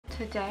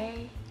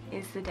Today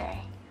is the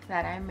day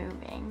that I'm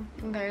moving.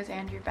 There's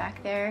Andrew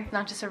back there,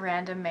 not just a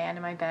random man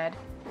in my bed.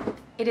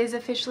 It is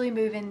officially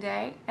move-in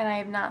day and I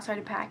have not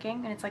started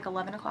packing and it's like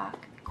 11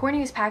 o'clock.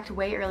 Courtney was packed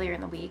way earlier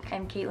in the week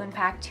and Caitlin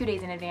packed 2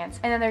 days in advance.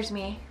 And then there's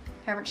me,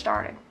 haven't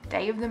started.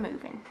 Day of the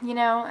move-in. You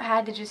know, I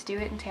had to just do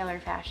it in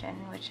tailored fashion,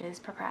 which is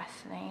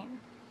procrastinate.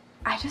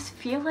 I just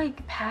feel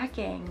like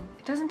packing.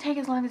 It doesn't take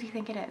as long as you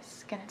think it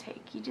is gonna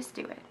take. You just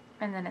do it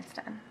and then it's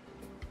done.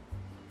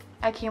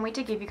 I can't wait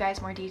to give you guys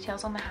more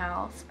details on the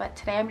house, but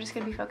today I'm just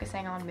gonna be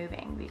focusing on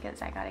moving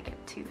because I gotta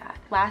get to that.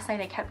 Last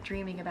night I kept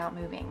dreaming about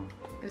moving.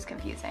 It was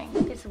confusing.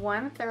 It's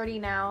 1:30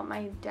 now.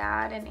 My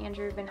dad and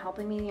Andrew have been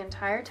helping me the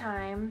entire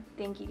time.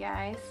 Thank you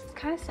guys. It's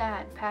kind of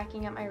sad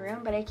packing up my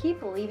room, but I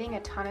keep leaving a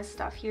ton of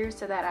stuff here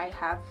so that I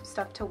have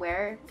stuff to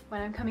wear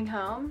when I'm coming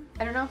home.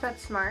 I don't know if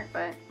that's smart,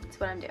 but it's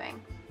what I'm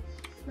doing.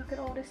 Look at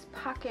all this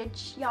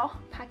package, y'all.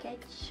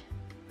 Package.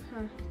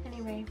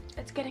 Anyway,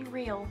 it's getting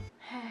real.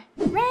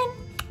 Ren!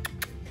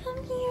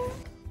 Come here.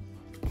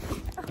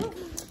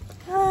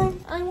 Oh,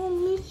 hi, I will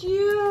miss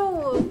you.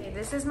 Okay,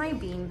 this is my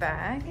bean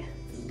bag.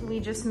 We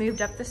just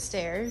moved up the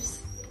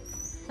stairs.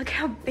 Look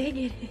how big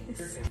it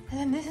is. And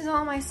then this is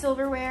all my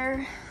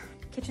silverware,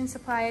 kitchen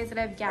supplies that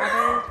I've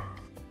gathered.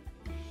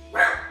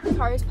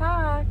 Car is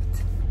packed.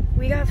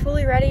 We got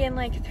fully ready in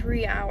like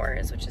 3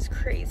 hours, which is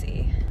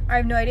crazy. I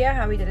have no idea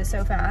how we did it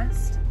so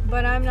fast,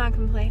 but I'm not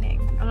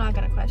complaining. I'm not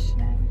gonna question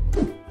it.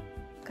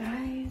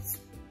 Guys,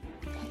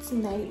 it's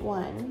night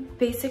 1.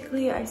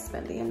 Basically, I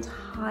spent the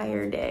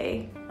entire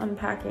day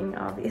unpacking,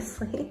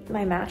 obviously.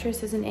 My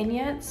mattress isn't in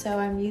yet, so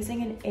I'm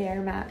using an air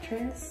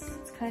mattress.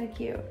 It's kind of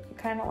cute. I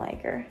kind of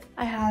like her.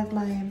 I have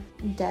my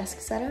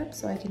desk set up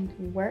so I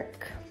can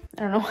work.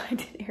 I don't know why I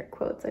did air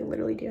quotes. I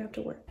literally do have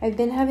to work. I've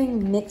been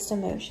having mixed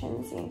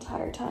emotions the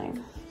entire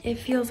time. It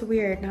feels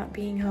weird not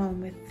being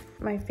home with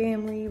my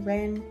family,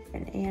 Ren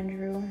and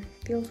Andrew.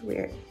 It feels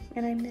weird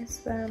and I miss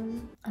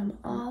them. I'm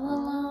all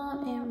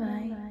alone in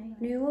my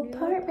new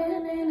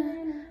apartment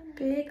in a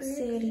big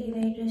city.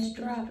 They just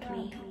dropped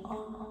me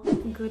off.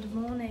 Good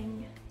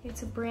morning.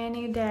 It's a brand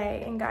new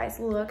day and guys,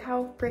 look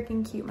how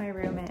freaking cute my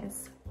room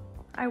is.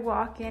 I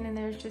walk in and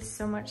there's just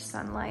so much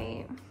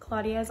sunlight.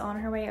 Claudia's on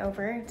her way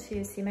over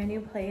to see my new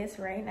place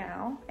right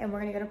now and we're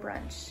gonna go to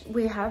brunch.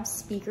 We have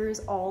speakers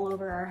all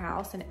over our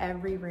house in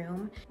every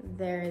room.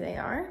 There they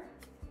are.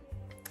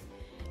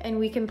 And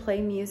we can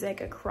play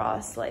music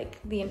across like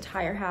the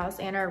entire house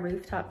and our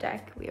rooftop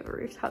deck. We have a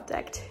rooftop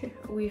deck too.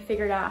 We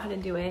figured out how to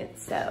do it.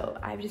 So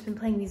I've just been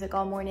playing music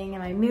all morning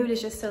and my mood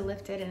is just so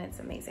lifted and it's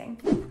amazing.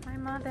 My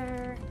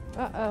mother.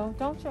 Uh-oh,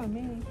 don't show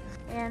me.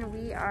 And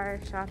we are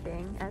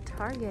shopping at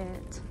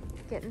Target,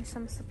 getting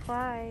some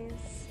supplies.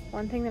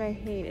 One thing that I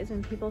hate is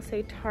when people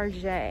say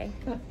Target.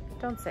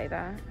 Don't say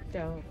that.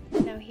 Don't.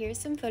 Now here's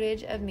some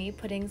footage of me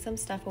putting some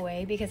stuff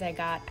away because I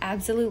got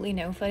absolutely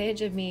no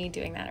footage of me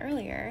doing that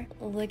earlier.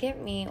 Look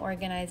at me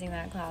organizing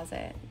that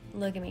closet.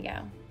 Look at me go.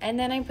 And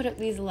then I put up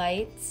these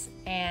lights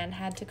and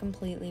had to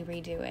completely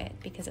redo it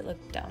because it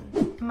looked dumb.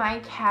 My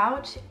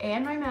couch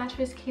and my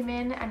mattress came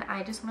in and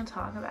I just want to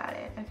talk about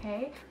it,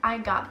 okay? I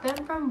got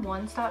them from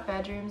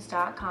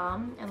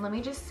onestopbedrooms.com and let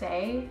me just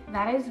say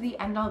that is the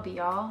end all be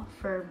all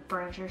for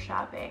furniture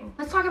shopping.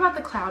 Let's talk about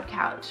the cloud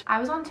couch. I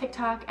was on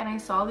TikTok and I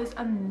saw this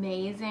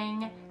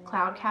amazing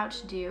cloud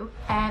couch do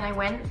and I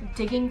went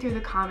digging through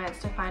the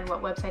comments to find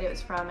what website it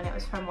was from and it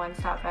was from One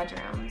Stop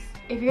Bedrooms.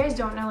 If you guys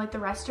don't know, like the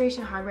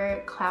Restoration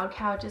Hardware cloud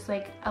couch is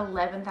like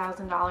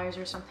 $11,000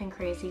 or something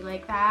crazy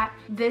like that.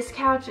 This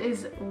couch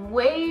is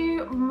way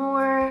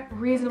more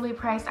reasonably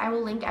priced. I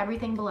will link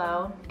everything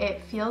below.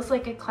 It feels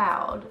like a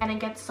cloud and it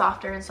gets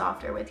softer and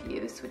softer with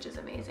use, which is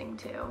amazing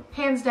too.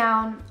 Hands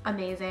down,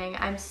 amazing.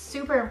 I'm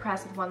super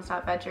impressed with One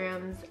Stop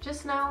Bedrooms.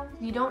 Just know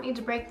you don't need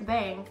to break the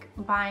bank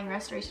buying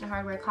Restoration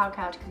Hardware cloud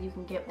couch because you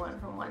can get one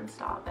from One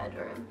Stop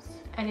Bedrooms.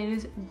 And it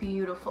is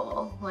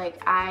beautiful. Like,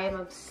 I am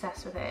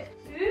obsessed with it.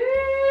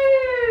 Ooh,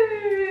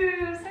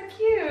 so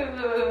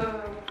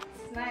cute.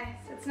 It's nice.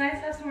 It's nice to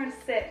have somewhere to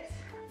sit.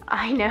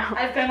 I know.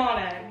 I've been on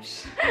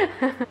edge.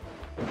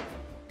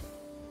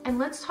 And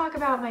let's talk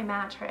about my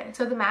mattress.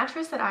 So the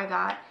mattress that I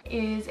got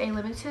is a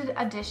limited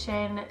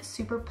edition,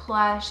 super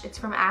plush. It's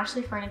from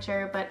Ashley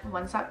Furniture, but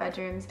One Stop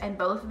Bedrooms, and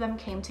both of them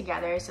came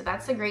together. So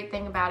that's the great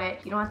thing about it.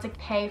 You don't have to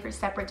pay for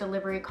separate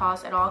delivery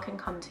costs. It all can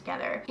come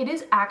together. It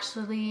is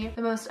actually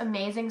the most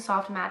amazing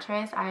soft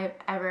mattress I have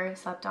ever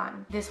slept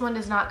on. This one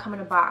does not come in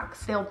a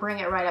box. They'll bring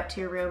it right up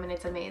to your room and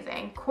it's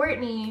amazing.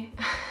 Courtney,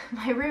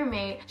 my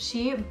roommate,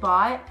 she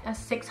bought a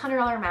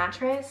 $600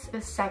 mattress.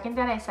 The second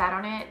that I sat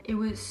on it, it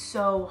was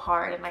so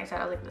hard. And I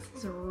said, I was like, this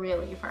is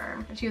really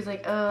firm. And she was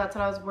like, oh, that's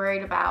what I was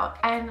worried about.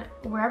 And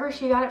wherever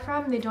she got it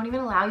from, they don't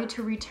even allow you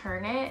to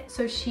return it.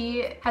 So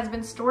she has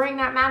been storing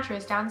that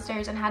mattress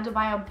downstairs and had to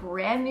buy a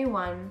brand new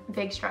one.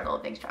 Big struggle,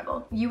 big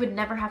struggle. You would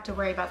never have to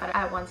worry about that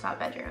at One Stop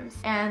Bedrooms.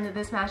 And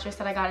this mattress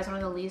that I got is one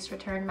of the least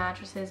returned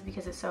mattresses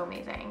because it's so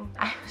amazing.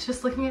 I was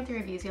just looking at the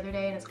reviews the other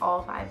day and it's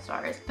all 5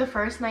 stars. The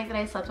first night that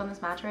I slept on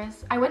this mattress,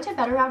 mattress. I went to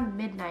bed around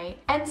midnight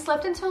and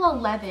slept until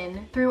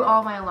 11 through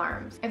all my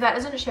alarms. If that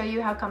doesn't show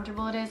you how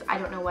comfortable it is, I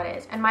don't know what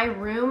is. And my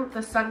room,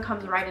 the sun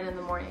comes right in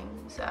the morning.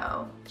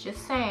 So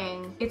just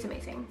saying, it's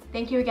amazing.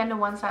 Thank you again to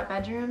One Stop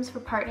Bedrooms for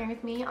partnering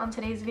with me on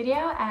today's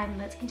video, and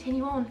let's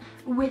continue on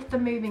with the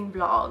moving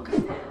vlog.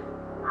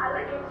 I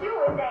look at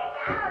you and think,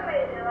 I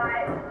made it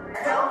like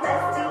so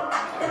bestie,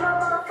 and my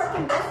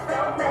motherfucking best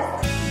friend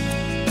bestie.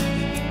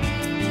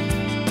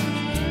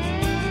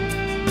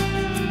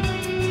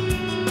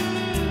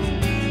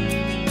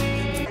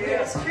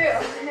 It's true.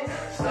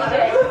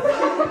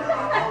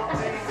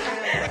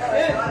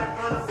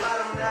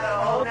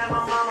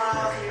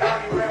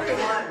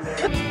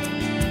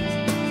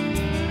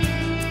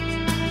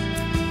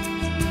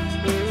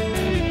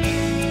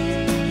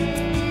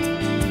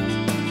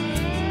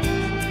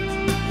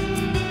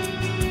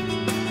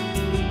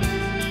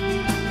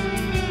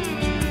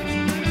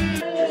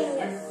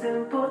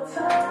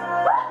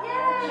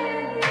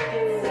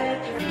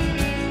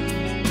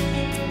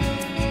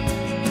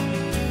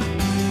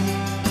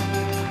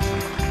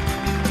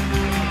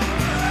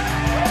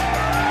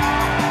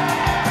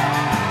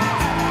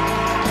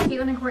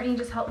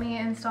 Just helped me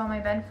install my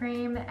bed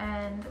frame,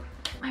 and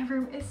my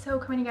room is so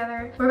coming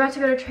together. We're about to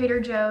go to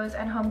Trader Joe's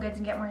and Home Goods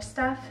and get more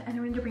stuff, and I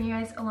wanted to bring you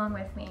guys along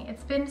with me.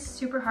 It's been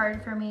super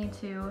hard for me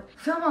to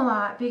film a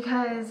lot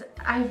because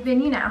I've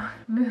been, you know,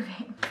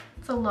 moving.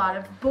 It's a lot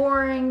of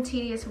boring,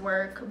 tedious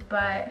work,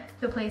 but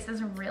the place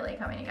is really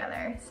coming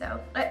together. So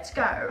let's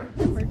go.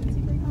 Emergency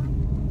brake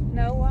on?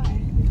 No, why?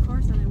 The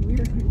car sounded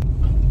weird.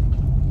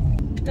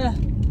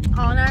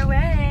 On our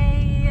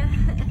way.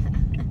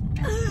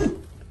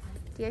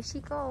 There she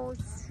goes.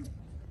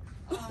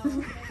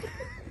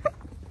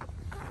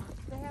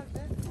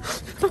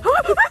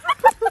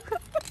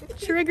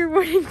 Trigger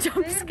warning,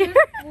 jump scare.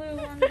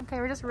 Okay,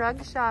 we're just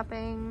rug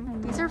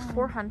shopping. These are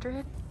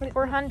 400.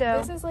 400.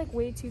 This is like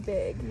way too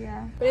big.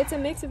 Yeah. But it's a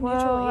mix of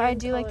neutral and I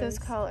do colors. like those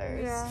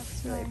colors. Yeah.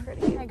 It's really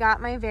pretty. I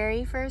got my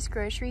very first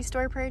grocery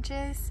store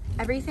purchase.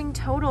 Everything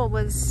total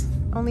was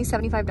only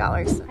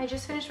 $75. I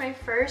just finished my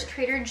first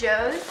Trader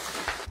Joe's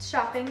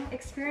shopping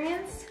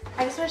experience.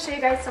 I just want to show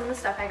you guys some of the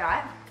stuff I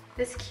got.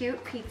 This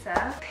cute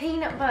pizza,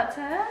 peanut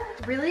butter,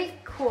 really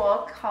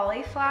cool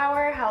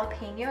cauliflower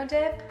jalapeno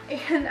dip,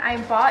 and I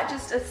bought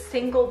just a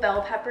single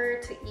bell pepper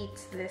to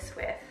eat this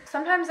with.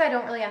 Sometimes I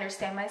don't really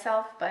understand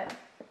myself, but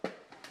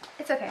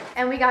it's okay.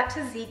 And we got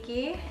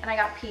tzatziki, and I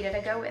got pita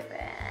to go with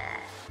it.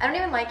 I don't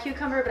even like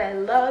cucumber, but I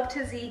love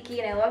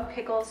tzatziki and I love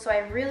pickles, so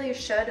I really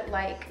should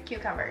like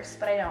cucumbers,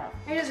 but I don't.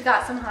 I just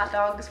got some hot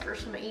dogs for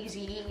some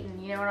easy eating,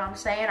 you know what I'm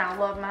saying? I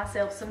love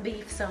myself some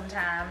beef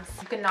sometimes.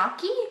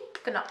 Gnocchi?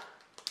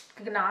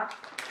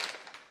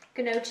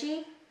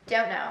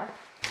 Don't know.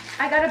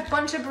 I got a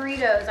bunch of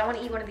burritos. I want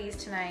to eat one of these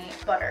tonight.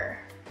 Butter.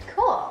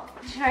 Cool.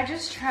 Should I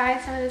just try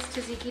some of this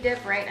tzatziki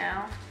dip right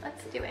now?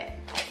 Let's do it.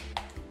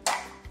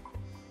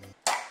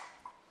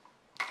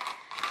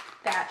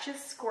 That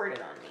just squirted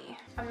on me.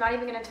 I'm not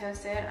even gonna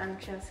toast it. I'm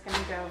just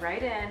gonna go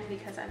right in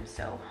because I'm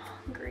so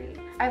hungry.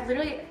 I've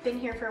literally been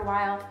here for a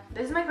while.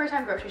 This is my first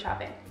time grocery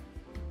shopping.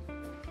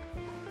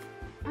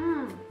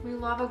 We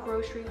love a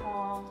grocery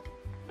haul.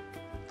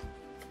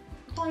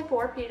 Only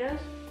 4 pitas.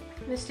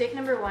 Mistake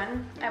number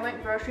 1, I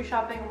went grocery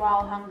shopping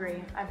while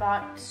hungry. I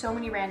bought so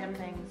many random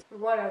things.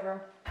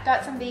 Whatever.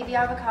 Got some baby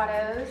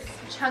avocados,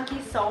 chunky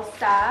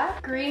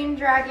salsa, green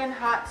dragon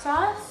hot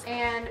sauce,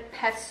 and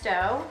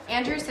pesto.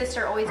 Andrew's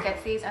sister always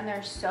gets these and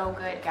they're so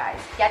good, guys.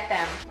 Get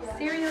them. Yeah.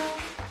 Cereal,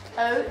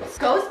 oats,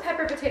 ghost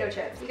pepper potato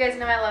chips. You guys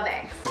know I love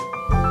eggs.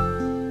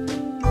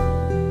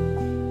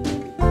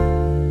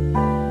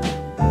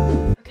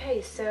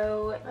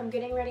 So I'm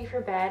getting ready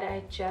for bed.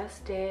 I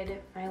just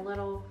did my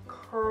little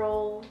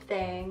curl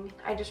thing.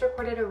 I just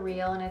recorded a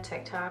reel and a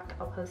TikTok.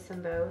 I'll post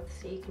them both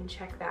so you can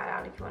check that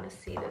out if you want to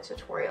see the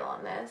tutorial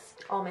on this.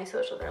 All my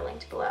socials are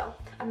linked below.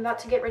 I'm about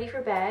to get ready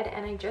for bed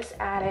and I just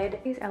added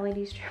these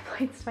LED strip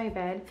lights to my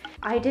bed.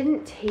 I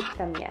didn't tape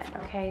them yet,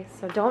 okay?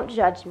 So don't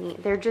judge me.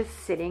 They're just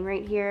sitting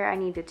right here. I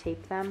need to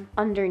tape them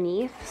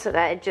underneath so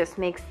that it just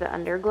makes the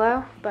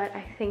underglow. But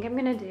I think I'm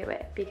gonna do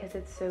it because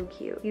it's so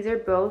cute. These are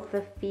both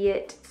the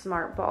Fiat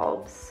Smart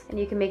bulbs and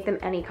you can make them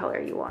any color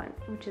you want,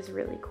 which is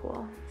really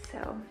cool.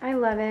 So I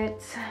love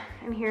it.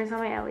 And here's how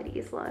my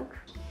LEDs look.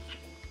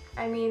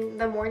 I mean,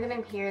 the more that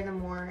I'm here, the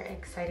more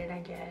excited I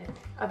get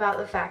about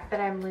the fact that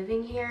I'm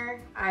living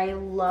here. I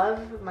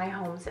love my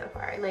home so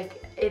far.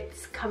 Like,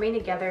 it's coming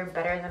together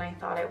better than I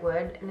thought it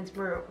would, and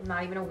we're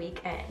not even a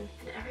week in.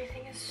 And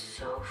everything is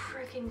so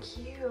freaking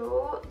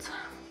cute.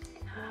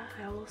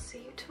 I will see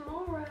you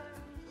tomorrow.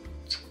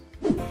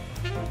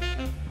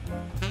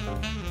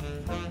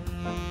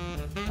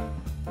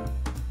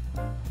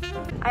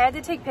 I had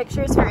to take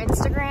pictures for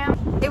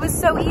Instagram. It was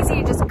so easy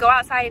to just go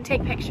outside and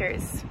take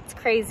pictures. It's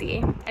crazy.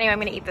 Anyway, I'm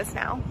gonna eat this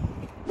now.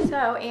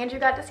 So Andrew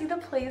got to see the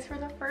place for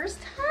the first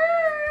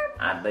time.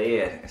 I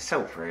did. It's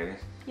so pretty.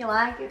 You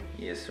like it?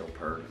 Yeah, it's so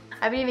pretty.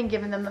 I haven't even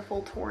given them the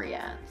full tour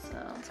yet, so.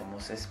 It's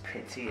almost as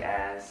pretty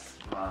as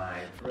my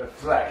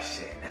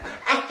reflection.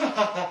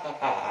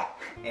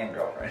 And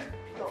girlfriend.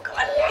 Oh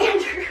God,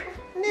 Andrew.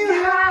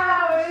 New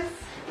house.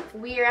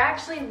 We are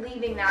actually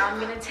leaving now. I'm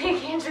gonna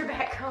take Andrew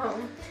back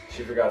home.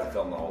 She forgot to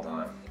film the whole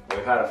time.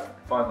 We've had a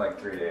fun like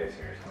 3 days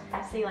here.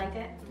 So you liked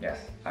it? Yes.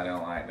 I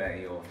don't like that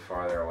he was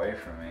farther away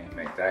from me.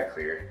 Make that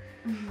clear.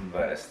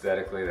 But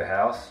aesthetically, the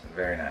house,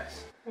 very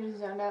nice. I just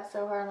zoned out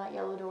so hard on that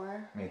yellow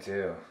door. Me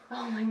too.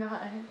 Oh my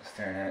God.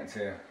 Staring at it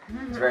too.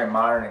 It's very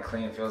modern and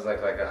clean. Feels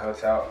like a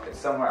hotel. It's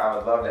somewhere I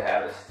would love to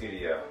have a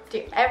studio.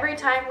 Dude, every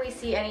time we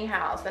see any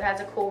house that has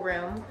a cool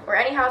room, or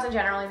any house in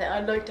general, that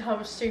I'd like to have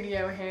a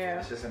studio here.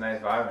 It's just a nice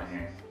vibe in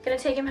here. Gonna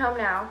take him home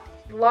now.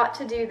 A lot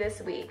to do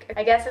this week.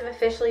 I guess I've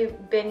officially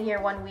been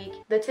here 1 week.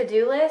 The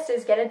to-do list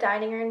is get a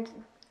dining room.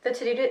 The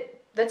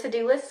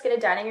to-do list is get a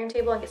dining room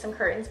table and get some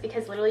curtains,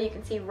 because literally you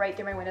can see right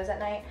through my windows at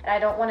night. And I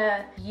don't want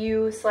a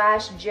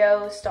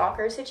you/Joe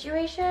stalker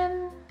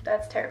situation.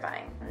 That's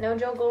terrifying. No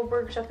Joe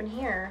Goldberg's up in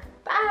here.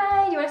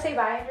 Bye. You want to say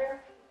bye, Andrew?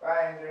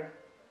 Bye, Andrew.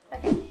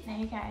 Okay.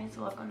 Hey guys,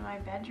 welcome to my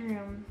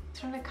bedroom.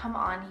 Just wanted to come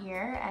on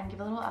here and give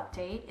a little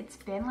update. It's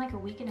been like a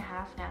week and a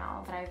half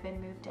now that I've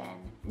been moved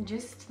in.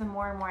 Just the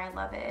more and more I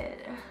love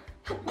it.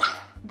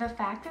 The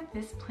fact that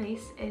this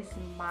place is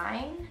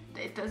mine,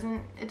 it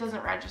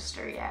doesn't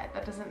register yet.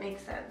 That doesn't make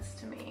sense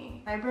to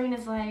me. My brain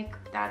is like,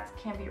 that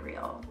can't be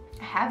real.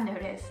 I have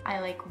noticed I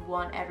like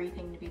want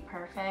everything to be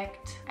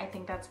perfect. I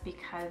think that's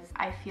because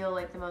I feel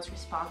like the most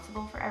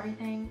responsible for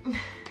everything.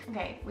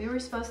 Okay, we were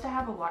supposed to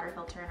have a water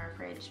filter in our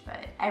fridge,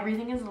 but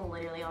everything is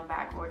literally on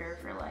back order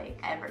for like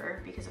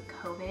ever because of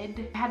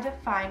COVID. I had to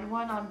find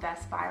one on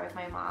Best Buy with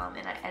my mom,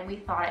 and we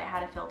thought it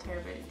had a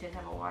filter, but it didn't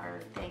have a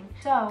water thing.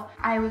 So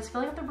I was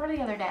filling up the water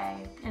the other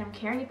day, and I'm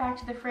carrying it back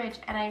to the fridge,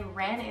 and I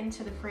ran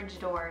into the fridge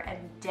door and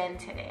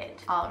dented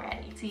it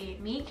already. See,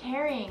 me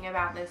caring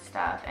about this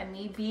stuff and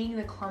me being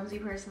the clumsy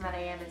person that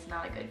I am is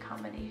not a good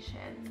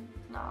combination.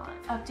 Not.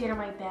 Update on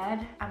my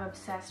bed. I'm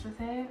obsessed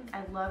with it.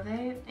 I love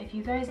it. If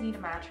you guys need a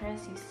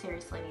mattress, you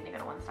seriously need to go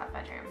to One Stop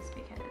Bedrooms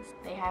because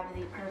they have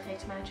the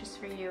perfect mattress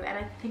for you, and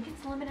I think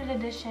it's limited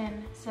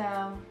edition. So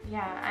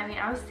yeah, I mean,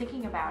 I was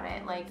thinking about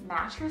it. Like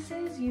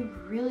mattresses, you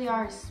really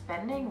are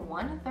spending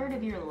 1/3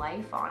 of your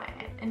life on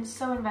it, and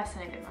so invest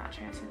in a good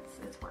mattress.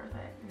 It's worth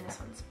it. And this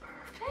one's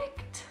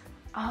perfect.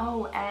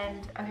 Oh,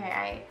 and okay,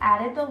 I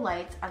added the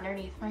lights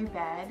underneath my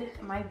bed.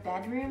 My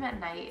bedroom at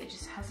night, it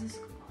just has this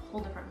whole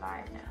different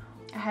vibe now.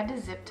 I had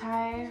to zip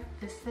tie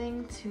this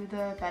thing to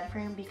the bed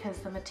frame because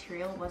the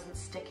material wasn't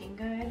sticking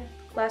good.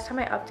 Last time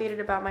I updated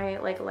about my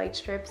like light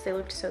strips, they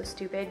looked so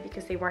stupid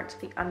because they weren't to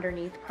the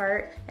underneath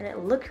part and it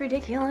looked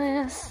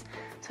ridiculous.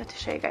 So I have to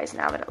show you guys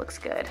now that it looks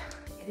good.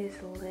 It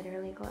is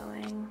literally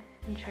glowing.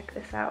 And check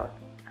this out.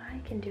 I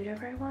can do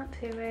whatever I want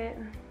to it.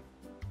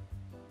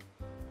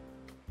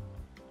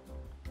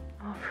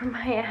 All from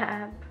my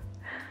app.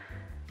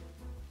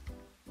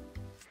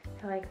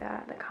 I like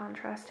that, the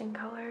contrasting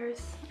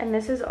colors. And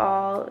this is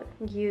all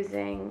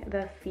using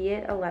the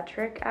Fiat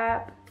Electric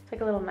app. It's like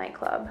a little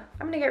nightclub.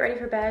 I'm gonna get ready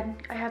for bed.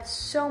 I have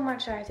so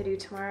much I have to do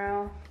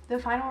tomorrow. The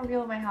final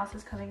reveal of my house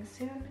is coming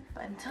soon.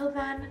 But until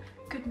then,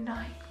 good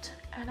night.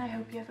 And I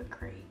hope you have a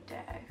great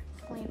day.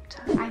 Sleep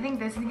time. I think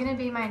this is gonna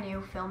be my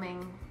new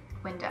filming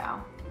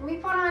window. We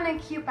put on a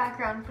cute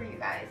background for you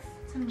guys.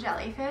 Some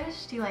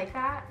jellyfish, do you like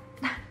that?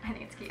 I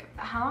think it's cute.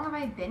 How long have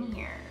I been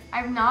here?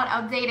 I've not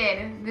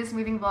updated this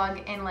moving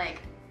vlog in like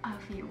a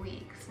few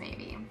weeks,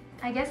 maybe.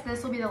 I guess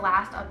this will be the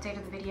last update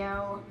of the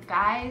video.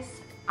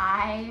 Guys,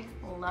 I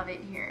love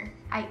it here.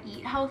 I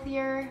eat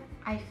healthier.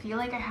 I feel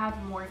like I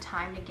have more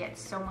time to get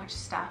so much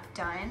stuff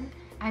done.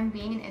 I'm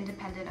being an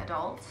independent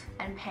adult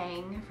and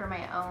paying for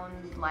my own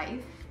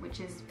life,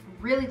 which is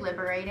really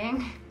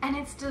liberating. And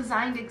it's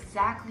designed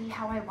exactly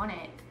how I want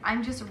it.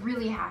 I'm just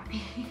really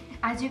happy.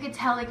 As you could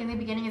tell, like in the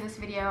beginning of this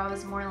video, I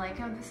was more like,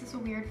 oh, this is a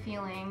weird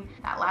feeling.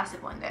 That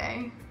lasted one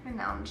day, and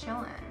now I'm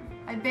chilling.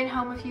 I've been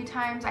home a few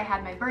times. I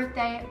had my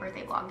birthday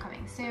vlog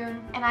coming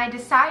soon. And I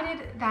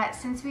decided that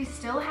since we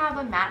still have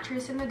a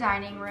mattress in the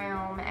dining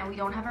room and we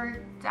don't have our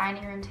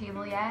dining room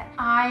table yet,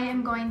 I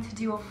am going to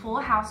do a full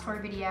house tour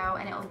video,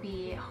 and it will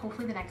be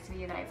hopefully the next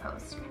video that I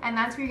post. And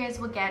that's where you guys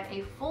will get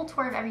a full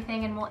tour of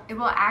everything, and it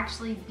will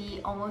actually be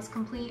almost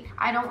complete.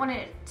 I don't want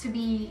it to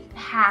be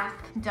half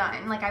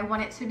done. Like I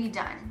want it to be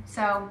done.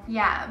 So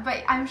yeah,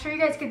 but I'm sure you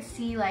guys could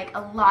see like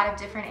a lot of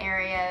different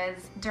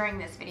areas during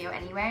this video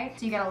anyway.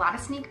 So you get a lot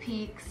of sneak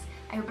peeks.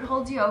 I hope it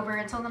holds you over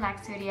until the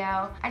next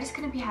video. I just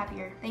couldn't be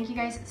happier. Thank you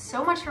guys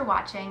so much for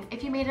watching.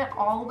 If you made it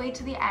all the way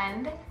to the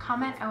end,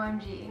 comment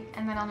OMG,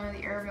 and then I'll know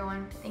that you're a real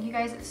one. Thank you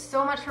guys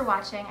so much for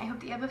watching. I hope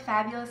that you have a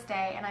fabulous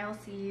day, and I will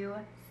see you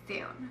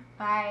soon.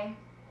 Bye.